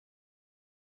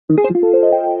Said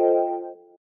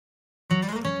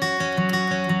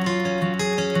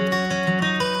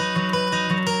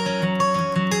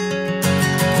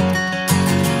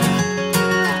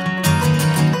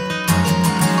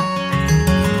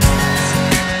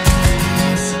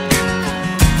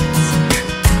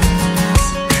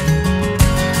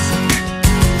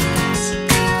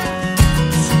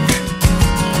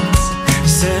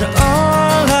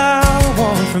all I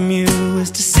want from you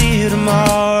is to see you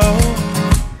tomorrow,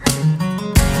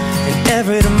 and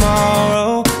every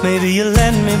tomorrow maybe you'll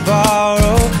let me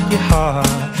borrow your heart.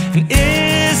 And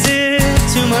is it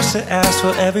too much to ask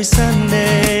for every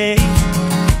Sunday?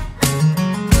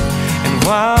 And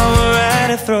while we're at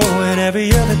it, throw in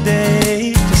every other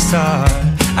day to start.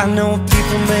 I know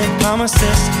people make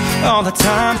promises all the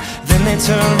time, then they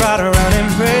turn right around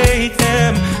and break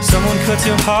them. Someone cuts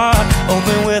your heart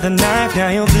open with a knife, now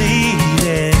you're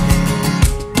bleeding.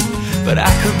 But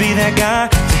I could be that guy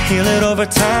to heal it over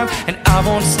time, and I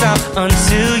won't stop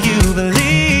until you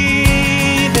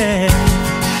believe it.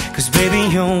 Cause baby,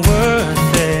 you're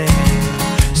worth it.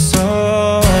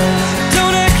 So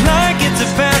don't act like it's a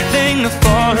bad thing to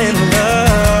fall in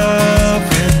love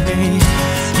with me.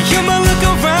 You might look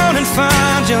around and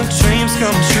find your dreams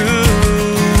come true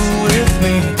with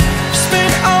me.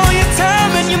 Spend all your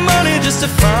time and your money just to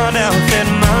find out that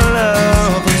my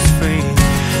love is free.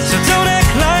 So don't act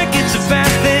like it's a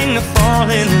bad thing to fall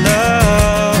in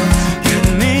love with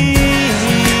me.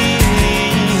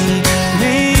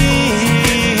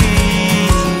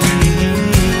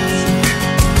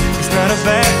 It's not a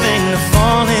bad thing to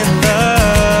fall in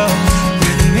love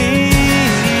with me.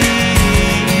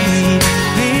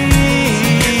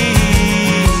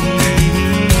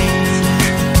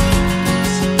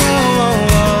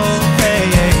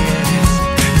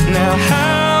 Now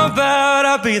how about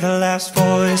I be the last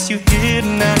voice you hear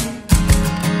tonight,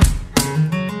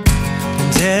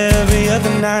 and every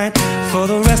other night for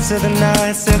the rest of the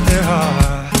nights that there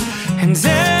are. And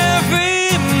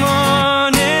every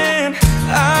morning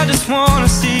I just wanna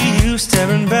see you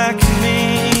staring back at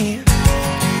me,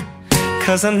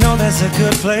 cause I know that's a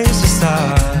good place to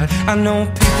start. I know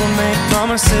people make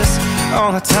promises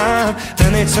all the time,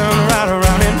 then they turn right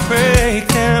around and break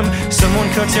them. Someone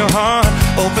cuts your heart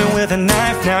open with a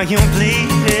knife, now you're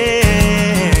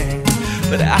bleeding.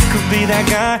 But I could be that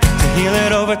guy to heal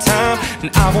it over time, and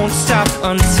I won't stop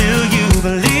until you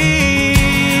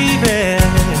believe it.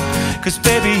 Cause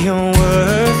baby, you're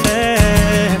worth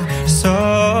it. So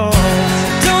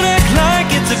don't act like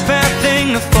it's a bad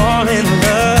thing to fall in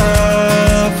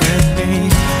love with me.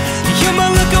 You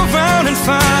might look around and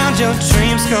find your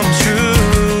dreams come true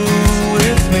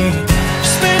with me.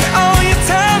 Spend all your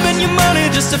time and your money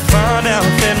just to find out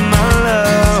that my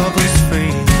love is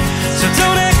free. So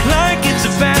don't act like it's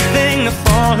a bad thing to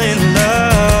fall in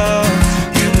love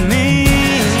with me.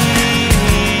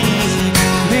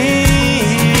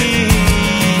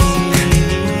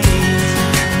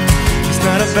 It's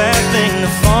not a bad thing to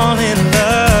fall in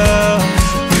love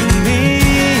with me.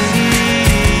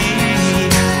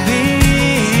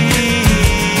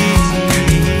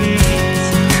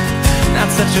 Not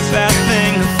such a bad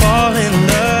thing to fall in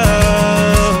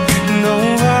love. No,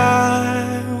 I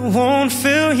won't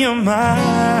fill your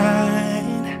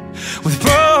mind with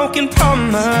broken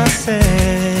promises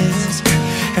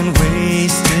and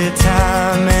wasted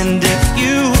time. And if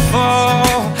you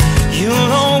fall,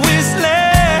 you'll always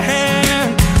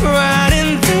land right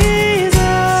in these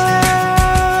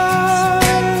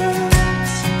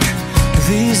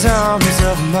arms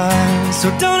of mine. So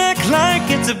don't act like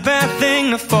it's a bad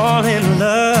thing to fall in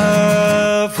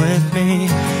love with me.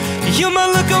 You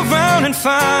might look around and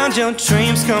find your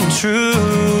dreams come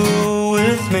true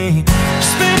with me.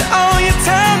 Spend all your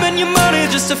time and your money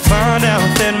just to find out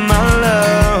that my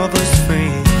love was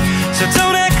free. So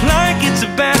don't act like it's a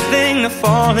bad thing to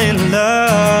fall in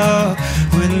love